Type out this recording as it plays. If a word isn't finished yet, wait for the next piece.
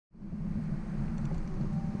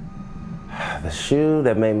The shoe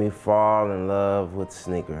that made me fall in love with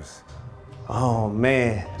sneakers. Oh,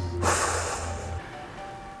 man.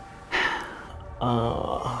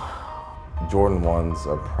 Jordan 1s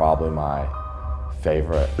are probably my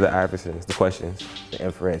favorite. The Iversons, the Questions, the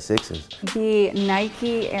infrared 6s. The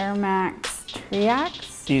Nike Air Max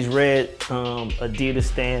Triax. These red Adidas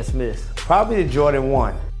Stan Smiths. Probably the Jordan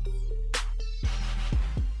 1.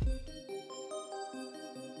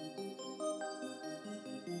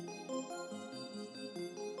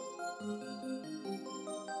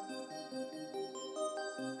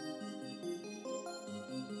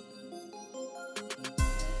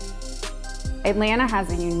 Atlanta has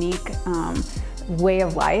a unique way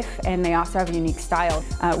of life, and they also have a unique style.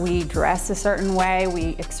 We dress a certain way,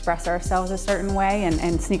 we express ourselves a certain way,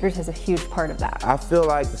 and sneakers is a huge part of that. I feel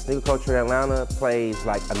like the sneaker culture in Atlanta plays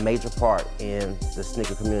like a major part in the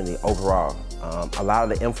sneaker community overall. A lot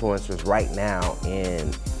of the influencers right now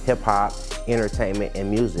in hip hop, entertainment, and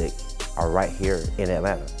music are right here in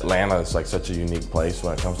Atlanta. Atlanta is like such a unique place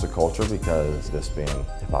when it comes to culture because this being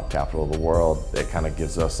hip-hop capital of the world, it kind of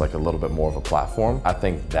gives us like a little bit more of a platform. I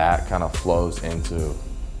think that kind of flows into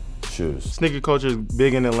shoes. Sneaker culture is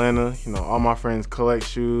big in Atlanta. You know, all my friends collect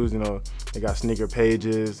shoes, you know, they got sneaker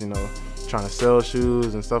pages, you know, trying to sell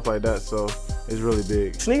shoes and stuff like that, so it's really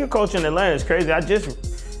big. Sneaker culture in Atlanta is crazy. I just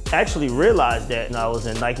actually realized that when I was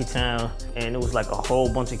in Nike Town, and it was like a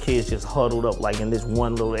whole bunch of kids just huddled up like in this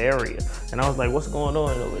one little area. And I was like, what's going on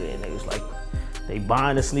over there? And they was like, they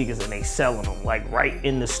buying the sneakers and they selling them like right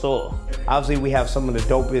in the store. Obviously, we have some of the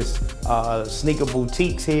dopest sneaker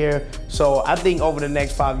boutiques here. So I think over the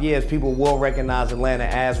next 5 years, people will recognize Atlanta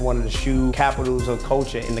as one of the shoe capitals of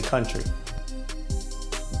culture in the country.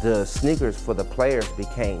 The sneakers for the players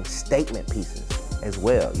became statement pieces as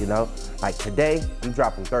well, you know? Like today, I'm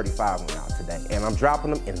dropping 35 on y'all today, and I'm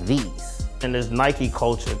dropping them in these. And this Nike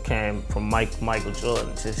culture came from Michael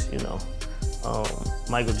Jordan. Just, you know,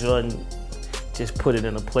 Michael Jordan just put it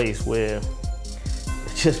in a place where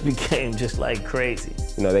it just became just like crazy.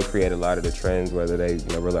 You know, they create a lot of the trends, whether they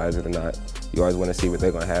realize it or not. You always want to see what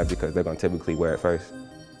they're going to have because they're going to typically wear it first.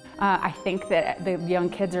 I think that the young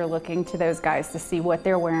kids are looking to those guys to see what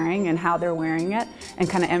they're wearing and how they're wearing it and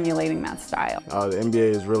kind of emulating that style. The NBA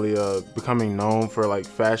is really becoming known for like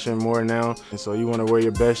fashion more now, and so you want to wear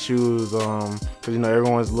your best shoes because you know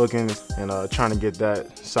everyone's looking and trying to get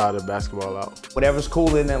that side of basketball out. Whatever's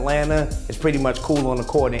cool in Atlanta is pretty much cool on the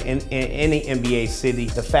court in any NBA city.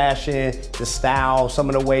 The fashion, the style, some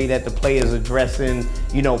of the way that the players are dressing,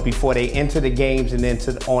 you know, before they enter the games and then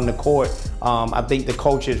on the court. I think the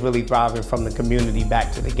culture is really thriving from the community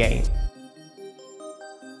back to the game.